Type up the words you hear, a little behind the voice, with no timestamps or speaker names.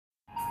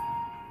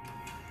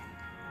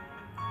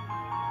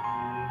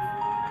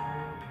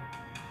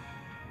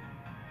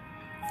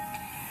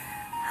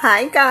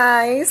Hi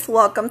guys,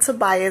 welcome to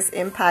Bias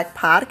Impact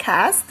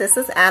Podcast. This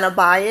is Anna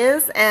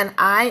Bias and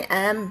I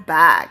am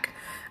back.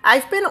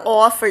 I've been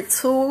off for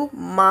 2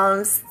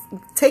 months,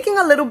 taking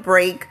a little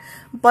break,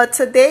 but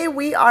today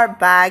we are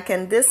back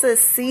and this is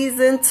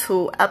season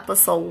 2,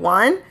 episode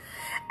 1.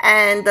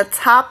 And the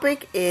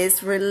topic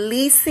is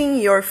releasing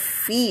your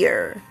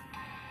fear.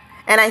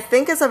 And I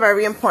think it's a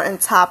very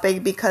important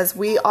topic because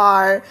we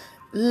are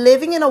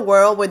living in a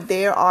world where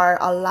there are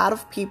a lot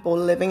of people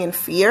living in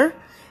fear.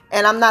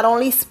 And I'm not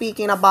only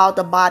speaking about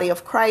the body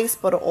of Christ,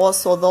 but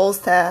also those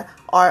that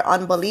are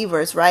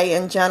unbelievers, right,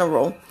 in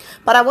general.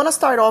 But I want to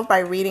start off by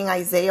reading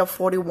Isaiah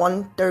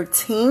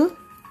 41:13.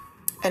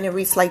 And it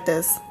reads like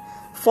this.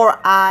 For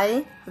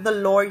I, the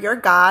Lord your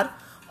God,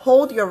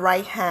 hold your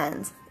right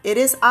hand. It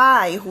is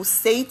I who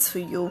say to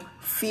you,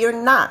 fear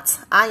not.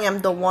 I am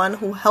the one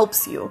who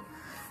helps you.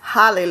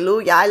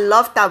 Hallelujah. I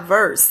love that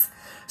verse.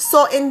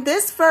 So in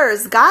this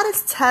verse, God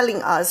is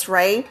telling us,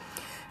 right,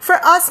 for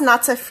us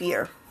not to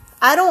fear.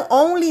 I don't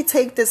only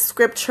take this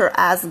scripture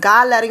as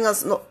God letting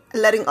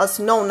us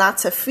know not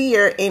to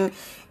fear in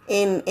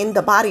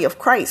the body of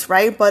Christ,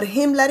 right? But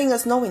Him letting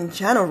us know in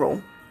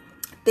general,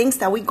 things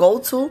that we go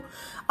through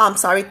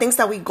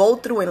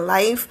in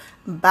life,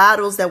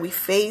 battles that we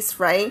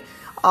face, right?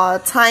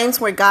 Times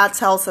where God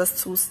tells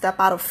us to step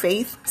out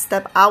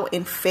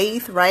in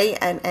faith, right?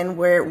 And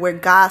where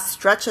God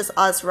stretches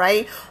us,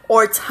 right?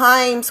 Or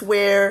times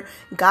where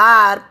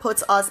God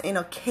puts us in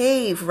a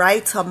cave,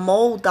 right? To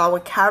mold our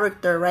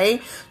character,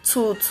 right?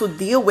 To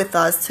deal with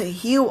us, to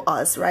heal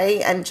us,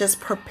 right? And just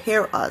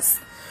prepare us.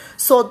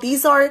 So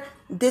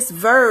this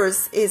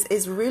verse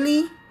is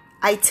really,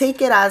 I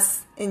take it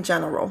as in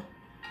general.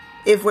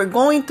 If we're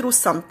going through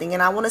something,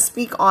 and I want to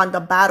speak on the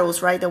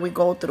battles, right, that we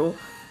go through.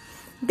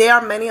 There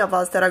are many of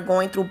us that are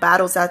going through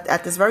battles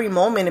at this very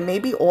moment, and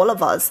maybe all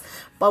of us,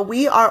 but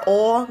we are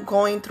all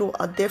going through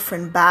a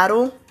different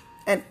battle,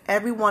 and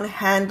everyone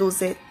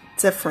handles it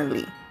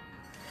differently.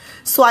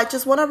 So I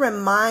just want to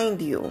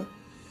remind you,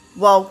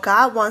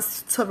 God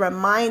wants to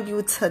remind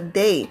you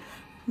today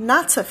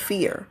not to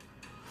fear.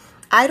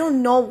 I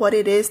don't know what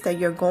it is that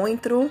you're going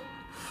through.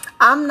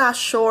 I'm not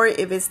sure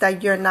if it's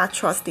that you're not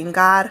trusting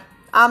God.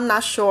 I'm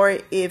not sure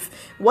if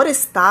what is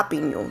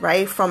stopping you,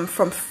 right, from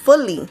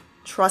fully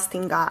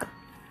trusting God.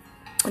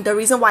 The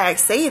reason why I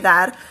say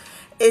that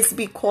is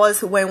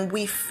because when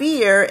we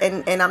fear,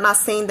 and I'm not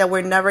saying that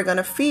we're never going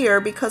to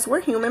fear because we're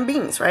human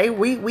beings, right?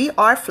 We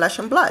are flesh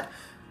and blood.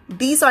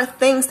 These are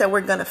things that we're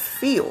going to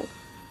feel.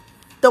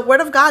 The Word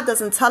of God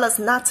doesn't tell us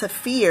not to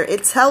fear.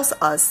 It tells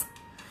us,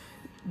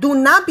 do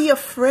not be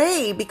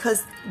afraid,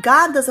 because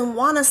God doesn't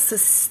want us to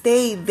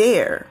stay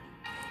there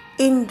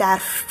in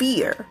that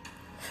fear.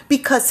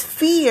 Because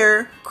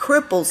fear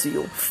cripples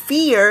you.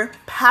 Fear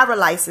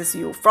paralyzes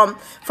you from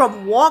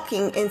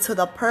walking into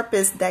the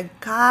purpose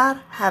that God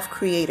have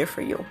created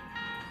for you.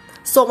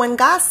 So when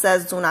God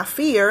says do not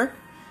fear,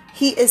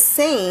 He is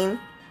saying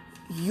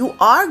you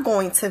are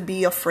going to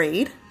be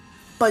afraid,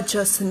 but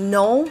just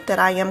know that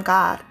I am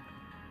God.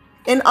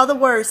 In other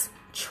words,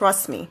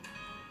 trust me.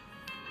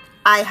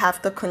 I have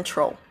the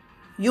control.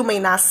 You may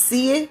not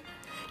see it.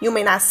 You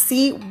may not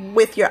see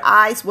with your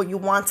eyes what you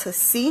want to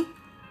see,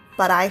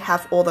 but I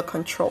have all the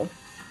control.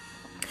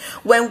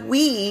 When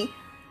we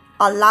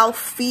allow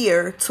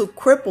fear to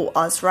cripple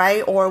us,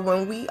 right? Or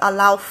when we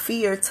allow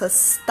fear to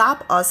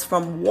stop us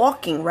from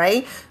walking,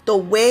 right? The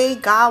way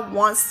God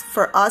wants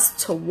for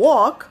us to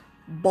walk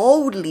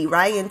boldly,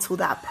 right? Into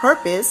that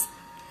purpose,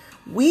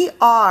 we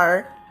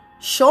are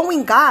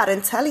showing God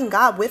and telling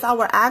God with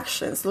our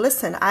actions,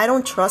 listen, I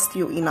don't trust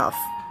you enough.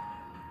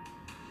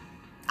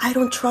 I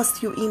don't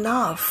trust you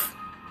enough.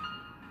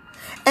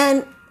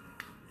 And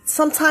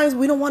sometimes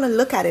we don't want to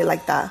look at it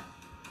like that.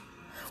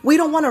 We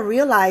don't want to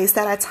realize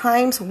that at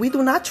times we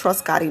do not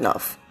trust God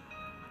enough.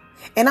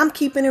 And I'm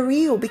keeping it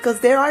real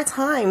because there are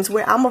times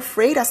where I'm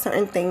afraid of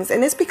certain things.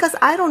 And it's because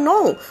I don't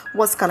know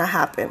what's going to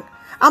happen.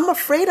 I'm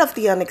afraid of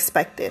the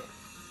unexpected.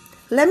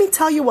 Let me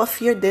tell you what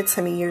fear did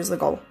to me years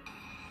ago.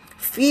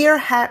 Fear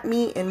had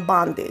me in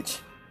bondage.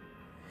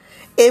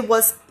 It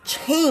was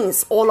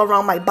chains all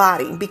around my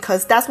body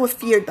because that's what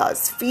fear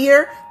does.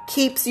 Fear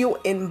keeps you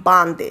in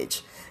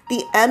bondage.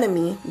 The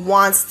enemy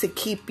wants to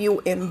keep you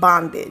in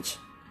bondage.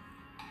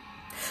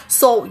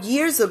 So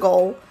years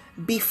ago,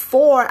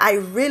 before I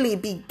really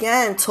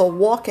began to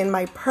walk in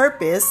my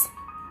purpose,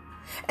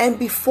 and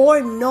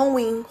before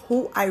knowing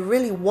who I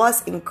really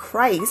was in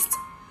Christ,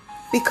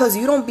 because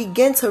you don't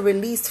begin to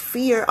release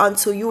fear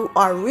until you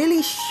are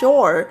really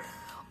sure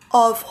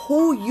of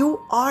who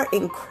you are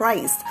in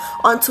Christ,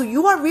 until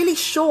you are really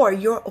sure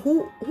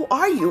who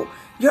are you,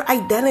 your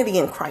identity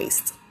in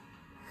Christ.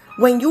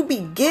 When you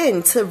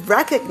begin to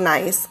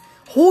recognize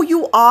who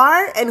you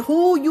are and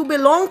who you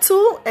belong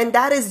to, and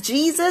that is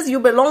Jesus, you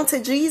belong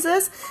to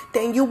Jesus,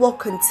 then you will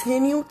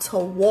continue to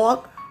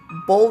walk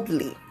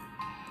boldly.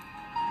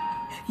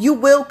 You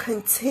will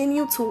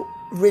continue to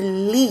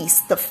release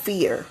the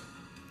fear.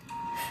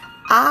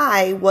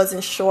 I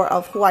wasn't sure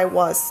of who I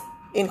was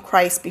in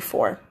Christ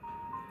before.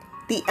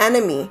 The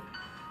enemy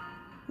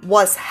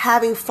was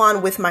having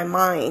fun with my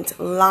mind,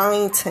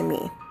 lying to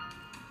me,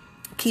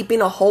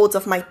 keeping a hold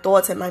of my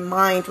thoughts and my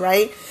mind,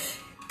 right?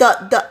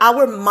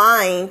 Our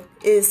mind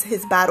is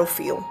his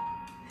battlefield,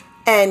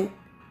 and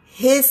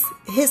his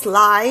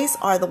lies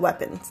are the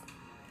weapons.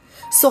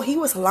 So he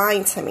was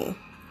lying to me,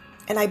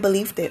 and I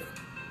believed it.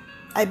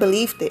 I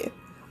believed it.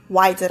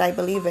 Why did I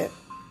believe it?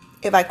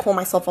 If I call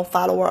myself a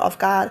follower of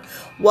God,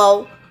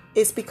 well,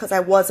 it's because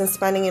I wasn't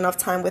spending enough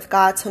time with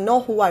God to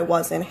know who I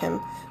was in him,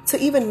 to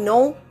even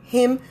know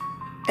him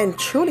and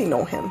truly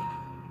know him.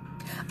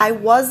 I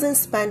wasn't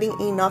spending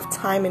enough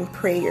time in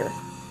prayer,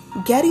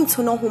 getting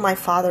to know who my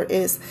Father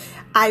is.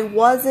 I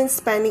wasn't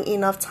spending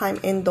enough time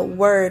in the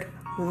Word,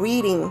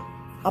 reading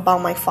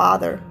about my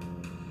Father,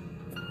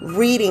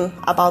 reading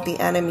about the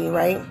enemy,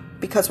 right?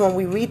 Because when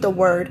we read the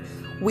Word,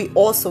 we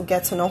also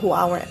get to know who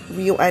our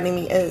real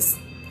enemy is.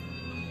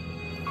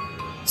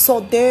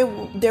 So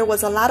there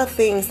was a lot of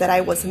things that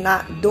I was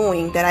not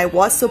doing that I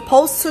was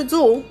supposed to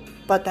do,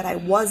 but that I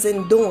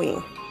wasn't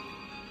doing.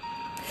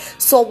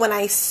 So when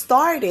I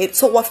started,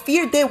 so what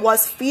fear did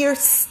was fear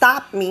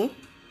stopped me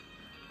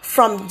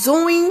from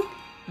doing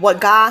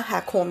what God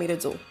had called me to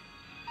do.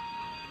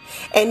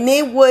 And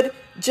I would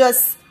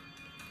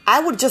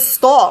just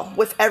stall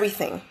with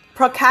everything,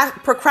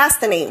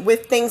 procrastinate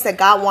with things that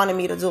God wanted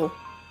me to do,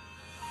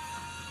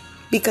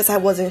 because I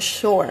wasn't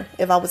sure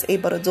if I was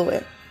able to do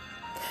it.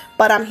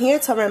 But I'm here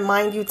to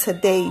remind you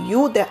today,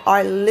 you that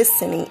are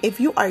listening, if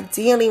you are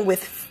dealing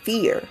with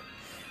fear,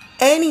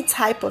 any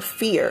type of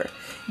fear,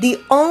 the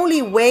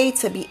only way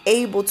to be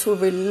able to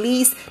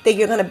release, that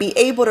you're going to be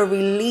able to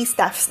release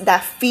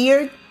that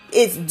fear,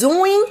 is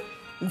doing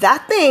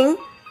that thing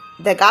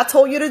that God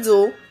told you to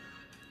do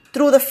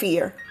through the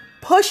fear,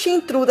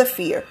 pushing through the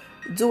fear.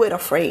 Do it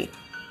afraid.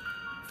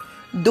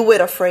 Do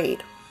it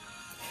afraid.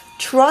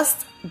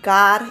 Trust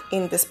God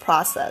in this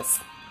process.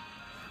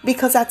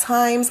 Because at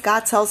times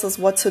God tells us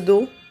what to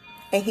do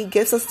and he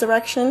gives us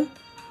direction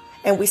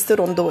and we still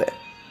don't do it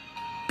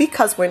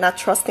because we're not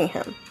trusting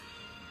him.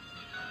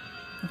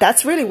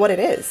 That's really what it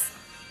is.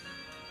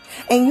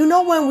 And you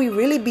know when we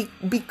really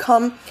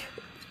when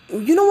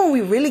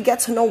we really get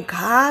to know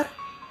God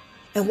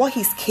and what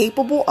he's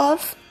capable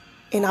of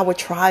in our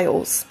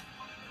trials.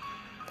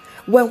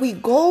 When we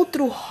go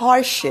through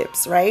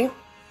hardships, right?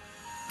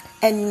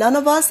 And none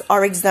of us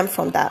are exempt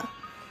from that.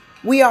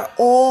 We are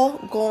all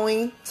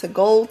going to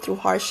go through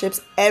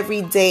hardships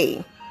every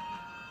day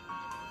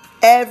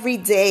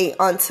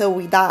until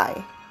we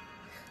die.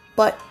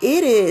 But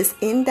it is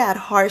in that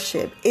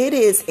hardship, it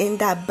is in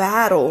that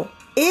battle,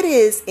 it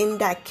is in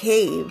that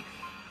cave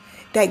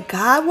that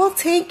God will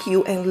take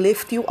you and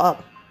lift you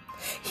up.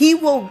 He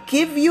will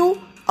give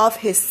you of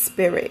his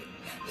spirit.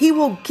 He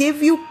will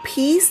give you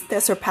peace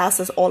that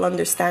surpasses all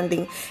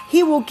understanding.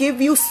 He will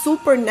give you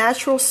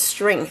supernatural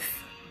strength.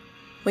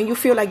 When you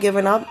feel like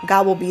giving up,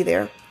 God will be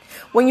there.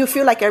 When you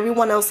feel like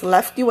everyone else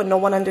left you and no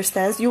one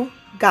understands you,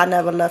 God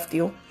never left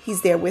you.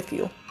 He's there with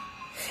you.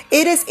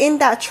 It is in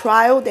that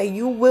trial that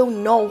you will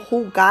know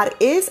who God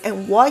is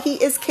and what he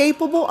is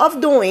capable of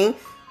doing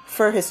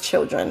for his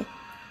children,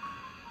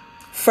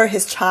 for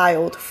his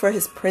child, for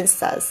his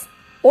princess,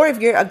 or if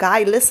you're a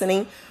guy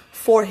listening,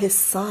 for his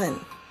son.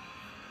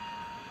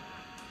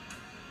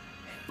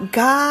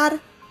 God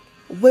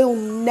will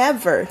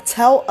never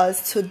tell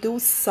us to do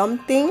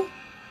something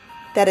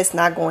that is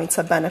not going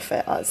to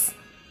benefit us.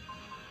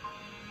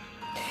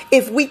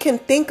 If we can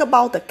think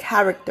about the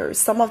characters,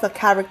 some of the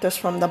characters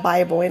from the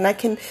Bible, and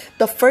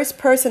the first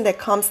person that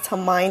comes to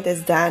mind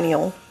is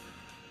Daniel.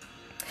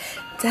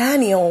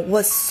 Daniel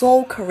was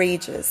so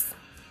courageous.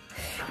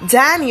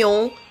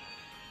 Daniel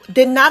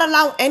did not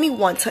allow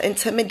anyone to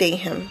intimidate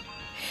him.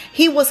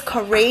 He was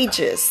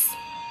courageous.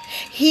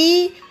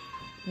 He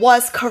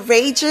was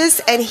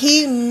courageous and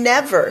he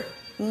never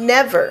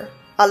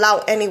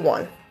allowed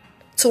anyone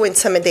to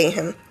intimidate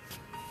him.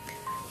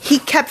 He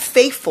kept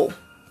faithful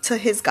to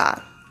his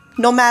God,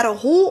 no matter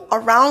who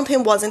around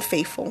him wasn't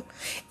faithful.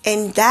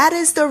 And that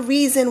is the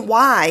reason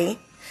why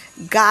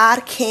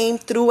God came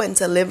through and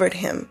delivered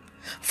him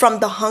from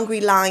the hungry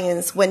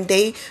lions. When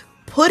they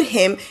put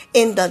him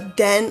in the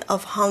den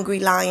of hungry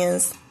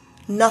lions,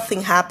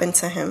 nothing happened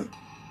to him.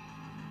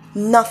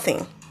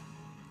 Nothing.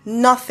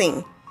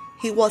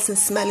 He wasn't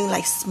smelling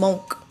like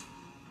smoke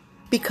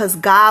because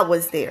God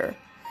was there.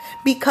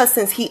 Because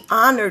since he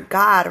honored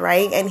God,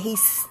 right? And he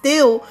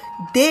still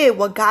did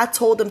what God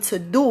told him to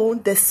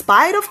do,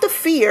 despite of the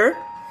fear,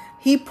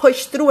 he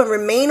pushed through and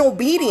remained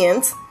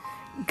obedient.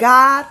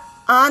 God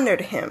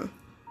honored him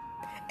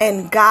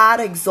and God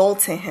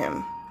exalted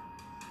him.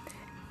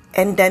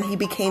 And then he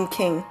became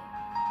king.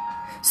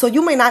 So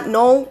you may not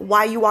know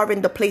why you are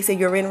in the place that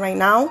you're in right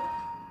now,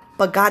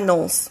 but God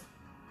knows.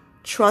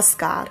 Trust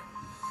God.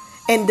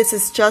 And this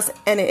is just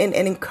an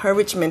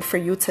encouragement for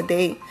you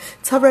today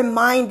to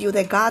remind you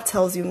that God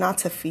tells you not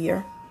to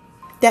fear,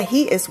 that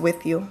he is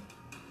with you.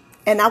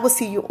 And I will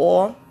see you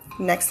all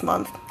next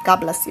month. God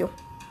bless you.